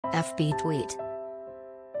FB tweet.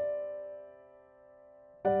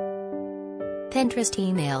 Pinterest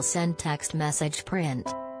email send text message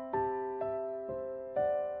print.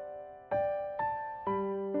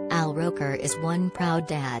 Roker is one proud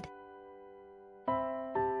dad.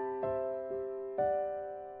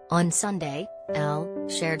 On Sunday, Al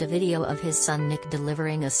shared a video of his son Nick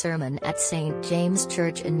delivering a sermon at St. James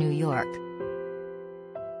Church in New York.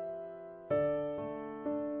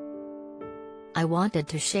 I wanted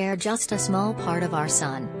to share just a small part of our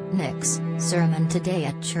son, Nick's, sermon today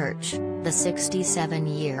at church, the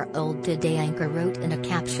 67-year-old Today anchor wrote in a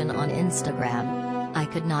caption on Instagram. I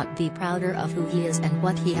could not be prouder of who he is and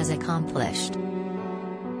what he has accomplished.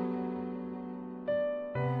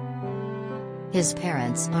 His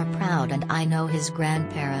parents are proud and I know his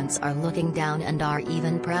grandparents are looking down and are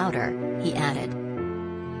even prouder, he added.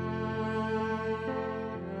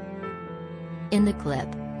 In the clip,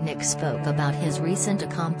 Nick spoke about his recent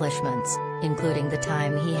accomplishments, including the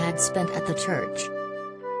time he had spent at the church.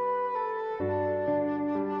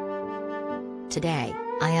 Today,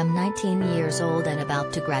 I am 19 years old and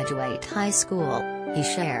about to graduate high school, he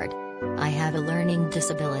shared. I have a learning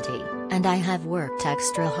disability, and I have worked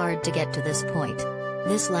extra hard to get to this point.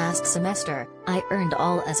 This last semester, I earned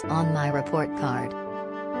all A's on my report card.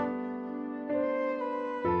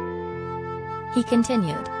 He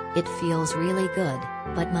continued, it feels really good,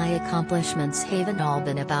 but my accomplishments haven't all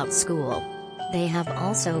been about school. They have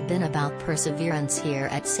also been about perseverance here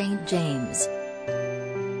at St. James.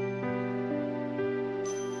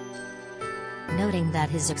 Noting that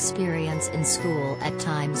his experience in school at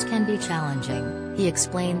times can be challenging, he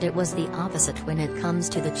explained it was the opposite when it comes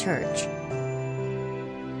to the church.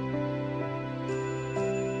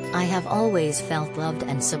 I have always felt loved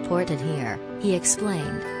and supported here, he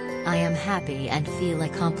explained. I am happy and feel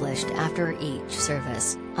accomplished after each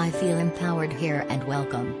service. I feel empowered here and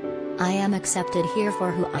welcome. I am accepted here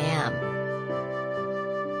for who I am.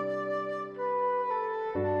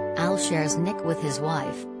 Al shares Nick with his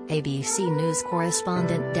wife, ABC News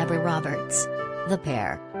correspondent Deborah Roberts. The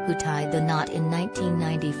pair, who tied the knot in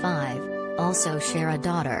 1995, also share a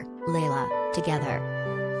daughter, Layla, together.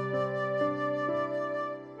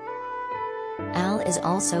 Al is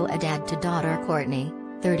also a dad to daughter Courtney,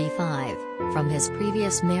 35, from his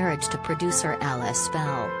previous marriage to producer Alice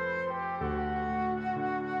Bell.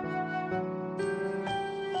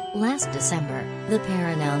 Last December, the pair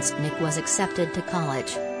announced Nick was accepted to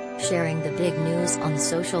college. Sharing the big news on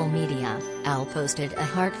social media, Al posted a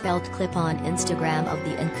heartfelt clip on Instagram of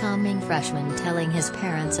the incoming freshman telling his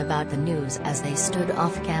parents about the news as they stood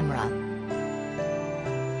off camera.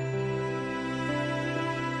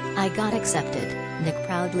 I got accepted, Nick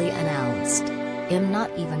proudly announced. I'm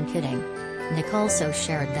not even kidding. Nick also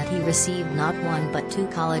shared that he received not one but 2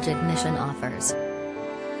 college admission offers.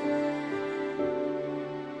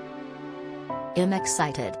 I'm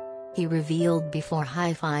excited, he revealed before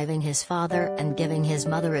high-fiving his father and giving his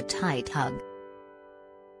mother a tight hug.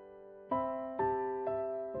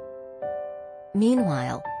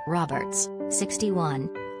 Meanwhile, Roberts, 61,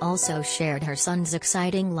 also shared her son's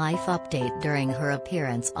exciting life update during her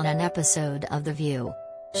appearance on an episode of The View.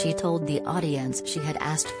 She told the audience she had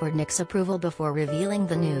asked for Nick's approval before revealing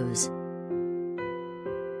the news.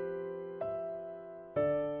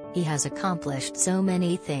 He has accomplished so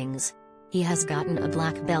many things. He has gotten a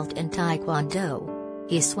black belt in Taekwondo.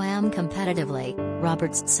 He swam competitively,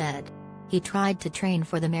 Roberts said. He tried to train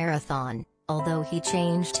for the marathon, although he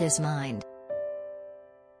changed his mind.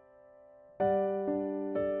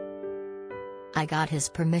 I got his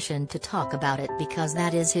permission to talk about it because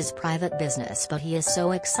that is his private business, but he is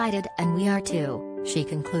so excited and we are too, she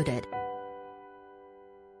concluded.